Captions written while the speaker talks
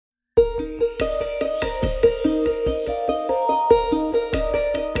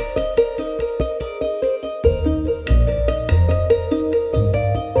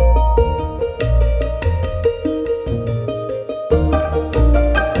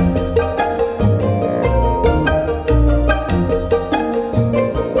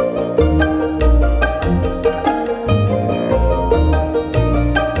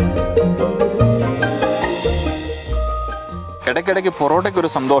ഇടയ്ക്കിടയ്ക്ക് പൊറോട്ടയ്ക്ക് ഒരു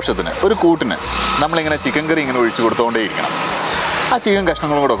സന്തോഷത്തിന് ഒരു കൂട്ടിന് നമ്മളിങ്ങനെ ചിക്കൻ കറി ഇങ്ങനെ ഒഴിച്ചു കൊടുത്തുകൊണ്ടേയിരിക്കണം. ആ ചിക്കൻ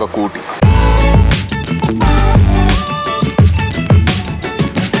കഷ്ണങ്ങളും കൂടെ ഒക്കെ കൂട്ടി.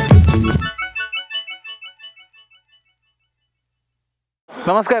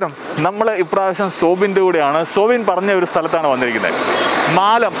 നമസ്കാരം. നമ്മൾ ഇപ്രാവശ്യം സോബിൻ്റെ കൂടെയാണ്. സോബിൻ പറഞ്ഞ ഒരു സ്ഥലത്താണ് വന്നിരിക്കുന്നത്.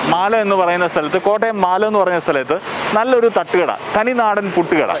 മാലം എന്ന് പറയുന്ന സ്ഥലത്ത്, കോട്ടയം മാലം എന്ന് പറയുന്ന സ്ഥലത്ത് നല്ലൊരു തട്ടുകട, തനിനാടൻ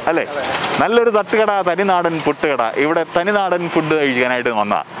പുട്ടുകട അല്ലേ? നല്ലൊരു തട്ടുകട, തനിനാടൻ പുട്ടുകട. ഇവിടെ തനിനാടൻ ഫുഡ് കഴിക്കാനായിട്ട്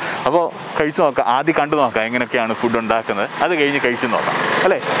വന്നതാണ്. അപ്പോൾ കഴിച്ചു നോക്കാം. ആദ്യം കണ്ടു നോക്കാം എങ്ങനെയൊക്കെയാണ് ഫുഡ് ഉണ്ടാക്കുന്നത്. അത് കഴിഞ്ഞ് കഴിച്ചു നോക്കാം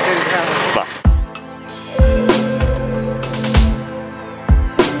അല്ലേ? വാ.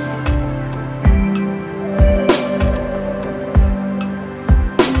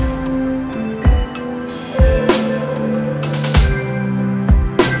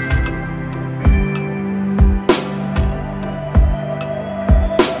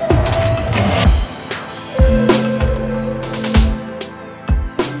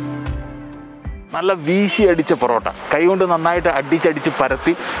 നല്ല വീശി അടിച്ച പൊറോട്ട കൈകൊണ്ട് നന്നായിട്ട് അടിച്ചടിച്ച്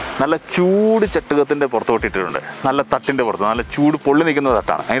പരത്തി നല്ല ചൂട് ചട്ടുകത്തിൻ്റെ പുറത്തോട്ടിട്ടിട്ടുണ്ട്. നല്ല തട്ടിൻ്റെ പുറത്ത് നല്ല ചൂട് പൊള്ളി നിൽക്കുന്ന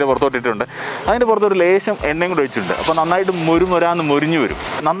തട്ടാണ്. അതിൻ്റെ പുറത്തോട്ടിട്ടുണ്ട്. അതിൻ്റെ പുറത്തൊരു ലേശം എണ്ണയും കൂടെ ഒഴിച്ചിട്ടുണ്ട്. അപ്പോൾ നന്നായിട്ട് മൊരാന്ന് മൊരിഞ്ഞ് വരും.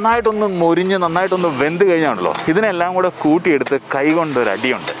 നന്നായിട്ടൊന്ന് വെന്ത് കഴിഞ്ഞാണല്ലോ ഇതിനെല്ലാം കൂടെ കൂട്ടിയെടുത്ത് കൈ കൊണ്ടൊരു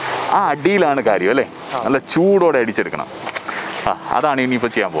അടിയുണ്ട്. ആ അടിയിലാണ് കാര്യം അല്ലേ? നല്ല ചൂടോടെ അടിച്ചെടുക്കണം. അതാണ്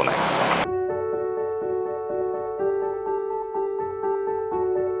ഇനിയിപ്പോൾ ചെയ്യാൻ പോകുന്നത്.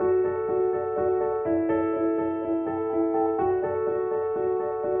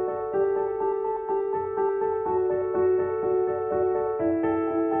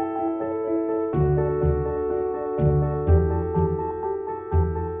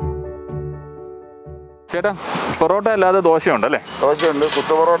 ചേട്ടാ, പൊറോട്ട അല്ലാതെ ദോശയുണ്ട് അല്ലേ? ദോശയുണ്ട്,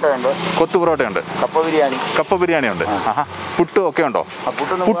 കൊത്തു പൊറോട്ടയുണ്ട്, കപ്പ ബിരിയാണി ഉണ്ട്. പുട്ടും ഒക്കെ ഉണ്ടോ?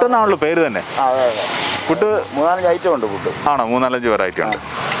 പുട്ടെന്നാണല്ലോ പേര് തന്നെ. പുട്ട് 3-4 ഐറ്റം ഉണ്ട്. പുട്ട് ആണോ? 3-4 വെറൈറ്റി ഉണ്ട്.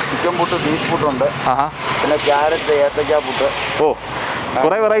 ചിക്കൻ പുട്ട്, ബീഫ് പുട്ടുണ്ട്, പിന്നെ ക്യാരറ്റ്, ഏത്തക്ക പുട്ട്. ഓ,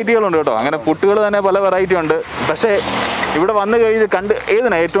 കുറേ വെറൈറ്റികളുണ്ട് കേട്ടോ. അങ്ങനെ പുട്ടുകൾ തന്നെ പല വെറൈറ്റി ഉണ്ട്. പക്ഷേ ഇവിടെ വന്നു കഴിഞ്ഞ് കണ്ട്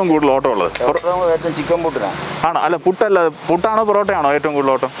ഏതിനാണ് ഏറ്റവും കൂടുതൽ ഓട്ടം ഉള്ളത്? ചിക്കൻ പുട്ടിനാണ്. ആണോ? അല്ല, പുട്ടാണോ പൊറോട്ടയാണോ ഏറ്റവും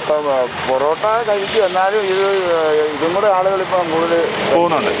കൂടുതൽ ഓട്ടം? പൊറോട്ട കഴിക്കും, എന്നാലും ഇതും കൂടെ ആളുകൾ ഇപ്പം കൂടുതൽ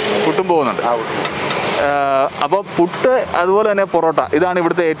പോകുന്നുണ്ട്. പുട്ടും പോകുന്നുണ്ട്. അപ്പോൾ പുട്ട് അതുപോലെ തന്നെ പൊറോട്ട, ഇതാണ്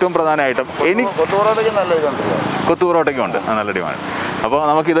ഇവിടുത്തെ ഏറ്റവും പ്രധാന ഐറ്റം. കൊത്തുപൊറോട്ടയ്ക്ക് നല്ല ഇതുണ്ട്. കൊത്തുപൊറോട്ടയ്ക്കും ഉണ്ട്, നല്ല ഡിമാൻഡ്. അപ്പോൾ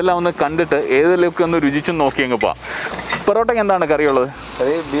നമുക്കിതെല്ലാം ഒന്ന് കണ്ടിട്ട് ഏതിലൊക്കെ ഒന്ന് രുചിച്ചും നോക്കി അങ്ങ് പോവാം. പൊറോട്ടയ്ക്ക് എന്താണ് കറിയുള്ളത്?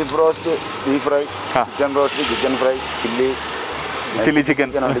 Beef roast, beef fry, chicken roast, chicken fry, chilli chicken,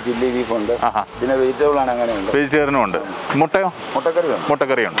 chilli beef ഉണ്ട്. പിന്നെ വെജിറ്റബിൾ ആണ്, അങ്ങനെയുണ്ട്. വെജിറ്റേറിയനും ഉണ്ട്.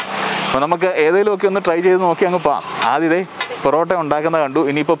 മുട്ടക്കറിയുണ്ട്. അപ്പോൾ നമുക്ക് ഏതെങ്കിലും ഒക്കെ ഒന്ന് ട്രൈ ചെയ്ത് നോക്കി അങ്ങ് പോവാം. ആദ്യമേ പൊറോട്ട ഉണ്ടാക്കുന്ന കണ്ടു.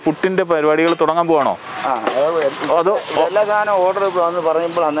 ഇനിയിപ്പോൾ പുട്ടിൻ്റെ പരിപാടികൾ തുടങ്ങാൻ പോവാണോ? അതോ എല്ലാ സാധനം ഓർഡർ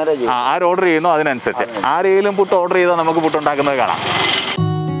പറയുമ്പോൾ അന്നേരം ആര് ഓർഡർ ചെയ്യുന്നോ അതിനനുസരിച്ച്. ആരെങ്കിലും പുട്ട് ഓർഡർ ചെയ്താൽ നമുക്ക് പുട്ടുണ്ടാക്കുന്നത് കാണാം.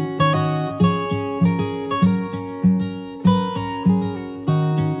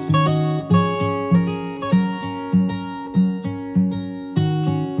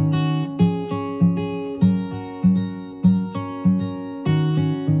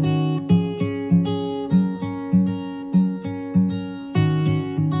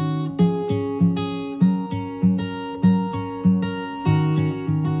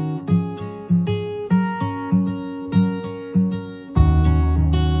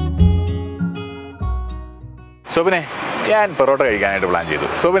 സോബിനെ, ഞാൻ പൊറോട്ട കഴിക്കാനായിട്ട് പ്ലാൻ ചെയ്തു.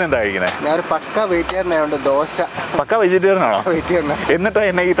 സോബിൻ എന്താ കഴിക്കുന്നത്? ഞാനൊരു പക്ക വെജിറ്റേറിയനായോണ്ട് ദോശ. പക്ക വെജിറ്റേറിയനാണോ? എന്നിട്ടോ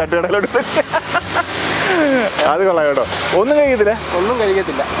എന്നെ ഈ തട്ടുകടയിലോട്ട് അത് കൊള്ളാം കേട്ടോ. ഒന്നും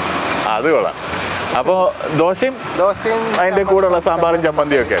കഴിക്കത്തില്ല. അത് കൊള്ളാം. അപ്പോൾ ദോശയും അതിൻ്റെ കൂടെയുള്ള സാമ്പാറും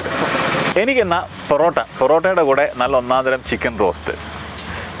ചമ്മന്തിയും ഒക്കെ ആയിട്ട്. എനിക്കെന്നാ പൊറോട്ടയുടെ കൂടെ നല്ല ഒന്നാന്തരം ചിക്കൻ റോസ്റ്റ്.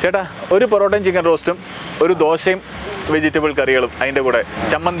 ചേട്ടാ, ഒരു പൊറോട്ടയും ചിക്കൻ റോസ്റ്റും, ഒരു ദോശയും വെജിറ്റബിൾ കറികളും, അതിൻ്റെ കൂടെ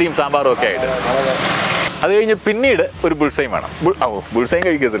ചമ്മന്തിയും സാമ്പാറും ഒക്കെ ആയിട്ട്. അത് കഴിഞ്ഞ് പിന്നീട് ഒരു ബുൾസൈം വേണം. ബുൾസൈം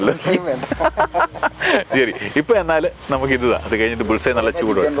കഴിക്കത്തില്ല. ശരി, ഇപ്പം എന്നാൽ നമുക്കിത് അത് കഴിഞ്ഞിട്ട് ബുൾസൈം നല്ല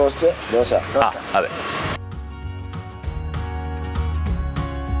ചൂട്. അതെ.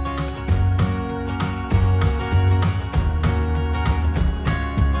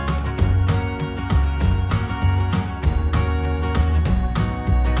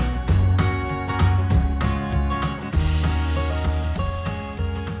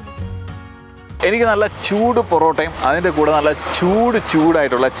 എനിക്ക് നല്ല ചൂട് പൊറോട്ടയും അതിൻ്റെ കൂടെ നല്ല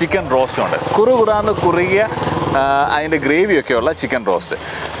ചൂടായിട്ടുള്ള ചിക്കൻ റോസ്റ്റും ഉണ്ട്. കുറുകുറാന്ന് കുറുകിയ അതിൻ്റെ ഗ്രേവിയൊക്കെയുള്ള ചിക്കൻ റോസ്റ്റ്.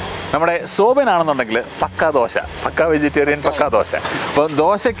 നമ്മുടെ സോബിനാണെന്നുണ്ടെങ്കിൽ പക്ക വെജിറ്റേറിയൻ പക്ക ദോശ. അപ്പോൾ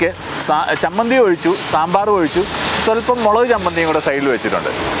ദോശയ്ക്ക് ചമ്മന്തി ഒഴിച്ചു, സാമ്പാറും ഒഴിച്ചു, സ്വല്പം മുളക് ചമ്മന്തിയും കൂടെ സൈഡിൽ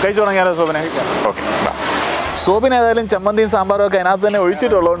വെച്ചിട്ടുണ്ട്. കഴിച്ചു തുടങ്ങിയാലോ സോബിനെ? ഓക്കെ. സോബിന് ഏതായാലും ചമ്മന്തിയും സാമ്പാറും ഒക്കെ അതിനകത്ത് തന്നെ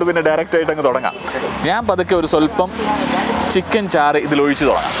ഒഴിച്ചിട്ടുള്ളതുകൊണ്ട് പിന്നെ ഡയറക്റ്റായിട്ട് അങ്ങ് തുടങ്ങാം. ഞാൻ പതുക്കെ ഒരു സ്വല്പം ചിക്കൻ ചാറ് ഇതിലൊഴിച്ച്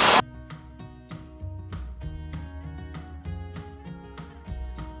തുടങ്ങാം.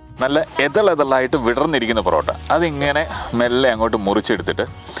 നല്ല എതളെതളായിട്ട് വിടർന്നിരിക്കുന്ന പൊറോട്ട അതിങ്ങനെ മെല്ലെ അങ്ങോട്ട് മുറിച്ചെടുത്തിട്ട്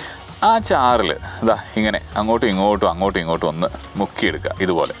ആ ചാറിൽ ഇതാ ഇങ്ങനെ അങ്ങോട്ടും ഇങ്ങോട്ടും ഒന്ന് മുക്കിയെടുക്കുക.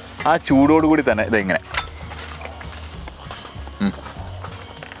 ഇതുപോലെ ആ ചൂടോടുകൂടി തന്നെ ഇതെങ്ങനെ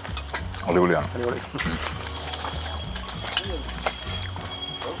അടിപൊളിയാണ്.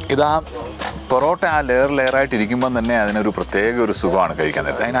 ഇതാ പൊറോട്ട ആ ലെയറായിട്ട് ഇരിക്കുമ്പം തന്നെ അതിനൊരു പ്രത്യേക ഒരു സുഖമാണ് കഴിക്കാൻ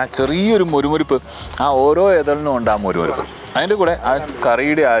നേരത്തെ. അതിന് ആ ചെറിയൊരു മുരുമുരിപ്പ്, ആ ഓരോ എതളിനും ഉണ്ട് ആ മുരുമുരിപ്പ്. അതിൻ്റെ കൂടെ ആ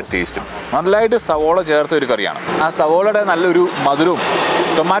കറിയുടെ ആ ടേസ്റ്റും നല്ലതായിട്ട് സവോള ചേർത്ത ഒരു കറിയാണ്. ആ സവോളയുടെ നല്ലൊരു മധുരവും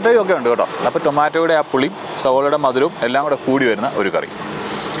ടൊമാറ്റോയും ഒക്കെ ഉണ്ട് കേട്ടോ. അപ്പോൾ ടൊമാറ്റോയുടെ ആ പുളിയും സവോളയുടെ മധുരവും എല്ലാം കൂടെ കൂടി വരുന്ന ഒരു കറി.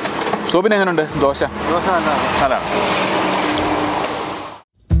 സോബിൻ എങ്ങനെയുണ്ട്? ദോശ നല്ലതാണ്.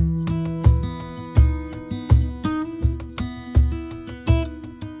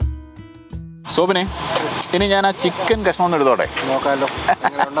 സോബിനെ, ഇനി ഞാൻ ആ ചിക്കൻ കഷ്ണം ഒന്ന് എടുത്തോട്ടെ. നോക്കാമല്ലോ.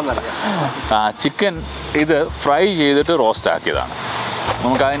 ചിക്കൻ ഇത് ഫ്രൈ ചെയ്തിട്ട് റോസ്റ്റ് ആക്കിയതാണ്.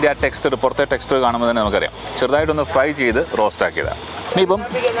 നമുക്ക് അതിൻ്റെ ആ ടെക്സ്ചർ, പുറത്തെ ടെക്സ്ചർ കാണുമ്പോൾ തന്നെ നമുക്കറിയാം. ചെറുതായിട്ടൊന്ന് ഫ്രൈ ചെയ്ത് റോസ്റ്റ് ആക്കിയതാണ്. ഇനിയിപ്പം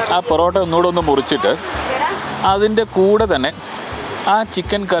ആ പൊറോട്ട ഒന്നുകൂടെ ഒന്ന് മുറിച്ചിട്ട് അതിൻ്റെ കൂടെ തന്നെ ആ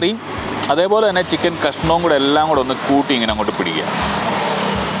ചിക്കൻ കറിയും അതേപോലെ തന്നെ ചിക്കൻ കഷ്ണവും കൂടെ എല്ലാം കൂടെ ഒന്ന് കൂട്ടി ഇങ്ങനെ അങ്ങോട്ട് പിടിക്കുക.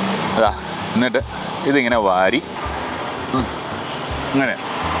 അതാ, എന്നിട്ട് ഇതിങ്ങനെ വാരി ഇങ്ങനെ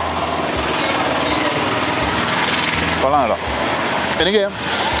കൊള്ളാമല്ലോ. എനിക്ക്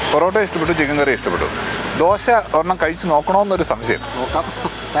പൊറോട്ട ഇഷ്ടപ്പെട്ടു, ചിക്കൻ കറി ഇഷ്ടപ്പെട്ടു. ദോശ ഒരെണ്ണം കഴിച്ച് നോക്കണമെന്നൊരു സംശയം.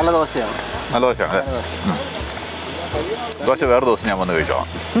 നല്ല ദോശയാണ്. നല്ല ദോശയാണ് അല്ലേ? ദോശ വേറെ ദിവസം ഞാൻ വന്ന് കഴിച്ചോളാം.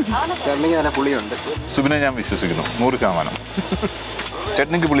 നല്ല പുളിയുണ്ട്. സുബിനെ ഞാൻ വിശ്വസിക്കുന്നു 100%.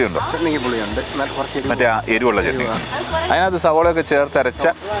 ചട്നിക്ക് പുളിയുണ്ടോ? ചട്നിക്ക് പുളിയുണ്ട്. മറ്റേ ആ എരിവുള്ള ചട്നി, അതിനകത്ത് സവോളയൊക്കെ ചേർത്തരച്ച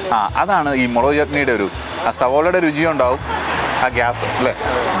അതാണ് ഈ മുളക് ചട്നിയുടെ ഒരു ആ സവോളയുടെ രുചിയുണ്ടാവും, ആ ഗ്യാസ് അല്ലേ?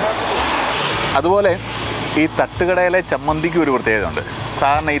 അതുപോലെ ഈ തട്ടുകടയിലെ ചമ്മന്തിക്ക് ഒരു പ്രത്യേകത ഉണ്ട്.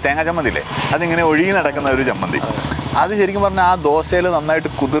 സാധാരണ ഈ തേങ്ങ ചമ്മന്തിയില്ലേ, അതിങ്ങനെ ഒഴുകി നടക്കുന്ന ഒരു ചമ്മന്തി. അത് ശരിക്കും പറഞ്ഞാൽ ആ ദോശയിൽ നന്നായിട്ട്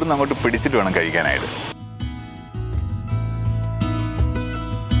കുതിർന്ന് അങ്ങോട്ട് പിടിച്ചിട്ട് വേണം കഴിക്കാനായിട്ട്.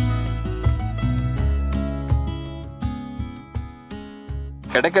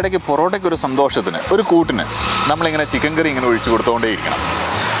 ഇടയ്ക്കിടയ്ക്ക് പൊറോട്ടയ്ക്ക് ഒരു സന്തോഷത്തിന്, ഒരു കൂട്ടിന് നമ്മളിങ്ങനെ ചിക്കൻ കറി ഇങ്ങനെ ഒഴിച്ചു കൊടുത്തുകൊണ്ടേയിരിക്കണം.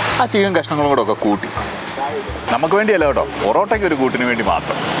 ആ ചിക്കൻ കഷ്ണങ്ങളും കൂടെ ഒക്കെ കൂട്ടി, നമുക്ക് വേണ്ടിയല്ല കേട്ടോ, പൊറോട്ടയ്ക്ക് ഒരു കൂട്ടിന് വേണ്ടി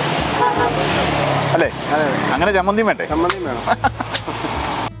മാത്രം അല്ലേ? അങ്ങനെ ചമ്മന്തിയും വേണ്ടേ? ചമ്മന്തിയും വേണം.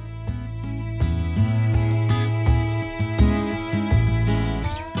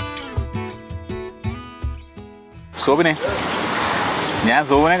 സോബിനെ, ഞാൻ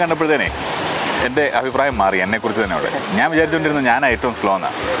സോബിനെ കണ്ടപ്പോഴത്തേനെ എൻ്റെ അഭിപ്രായം മാറി, എന്നെക്കുറിച്ച് തന്നെ. അവിടെ ഞാൻ വിചാരിച്ചുകൊണ്ടിരുന്നത് ഞാനാ ഏറ്റവും സ്ലോ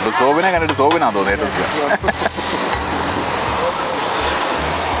എന്നാണ്. അപ്പോൾ സോബിനെ കണ്ടിട്ട് സോബിനാണ് തോന്നുന്നത് ഏറ്റവും സ്ലോ.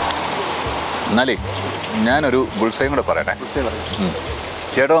 എന്നാലേ ഞാനൊരു ബുൾസൈയും കൂടെ പറയട്ടെ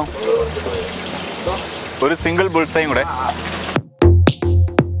ചേട്ടോ. ഒരു സിംഗിൾ ബുൾസൈയും കൂടെ.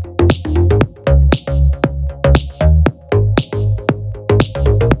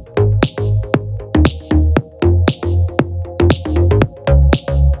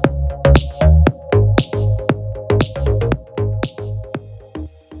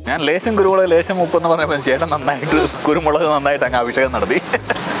 ഞാൻ ലേശം കുരുമുളക് ലേശം ഉപ്പെന്ന് പറഞ്ഞപ്പോൾ ചേട്ടൻ നന്നായിട്ട് കുരുമുളക് നന്നായിട്ട് അങ്ങ് അഭിഷേകം നടത്തി.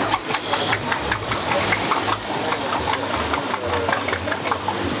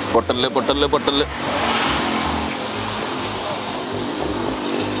 പൊട്ടല് പൊട്ടല് പൊട്ടല്.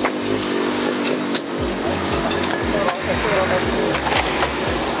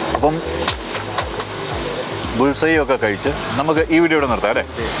 അപ്പം ബുൾസൈയും ഒക്കെ കഴിച്ച് നമുക്ക് ഈ വീഡിയോ ഇവിടെ നിർത്താം അല്ലേ?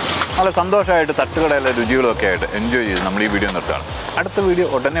 നല്ല സന്തോഷമായിട്ട് തട്ടുകടയിലെ രുചികളൊക്കെ ആയിട്ട് എൻജോയ് ചെയ്ത് നമ്മൾ ഈ വീഡിയോ നിർത്തുകയാണ്. അടുത്ത വീഡിയോ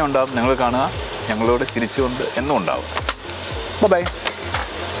ഉടനെ ഉണ്ടാവും. നിങ്ങൾ കാണുക, ഞങ്ങളോട് ചിരിച്ചുകൊണ്ട് എന്നും ഉണ്ടാവും. Bye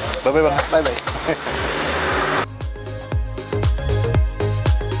bye bye bye bye.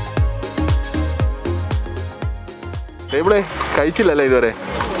 ടേബിളേ കഴിച്ചില്ലല്ലേ ഇതുവരെ?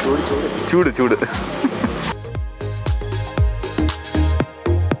 ചൂട് ചൂട്.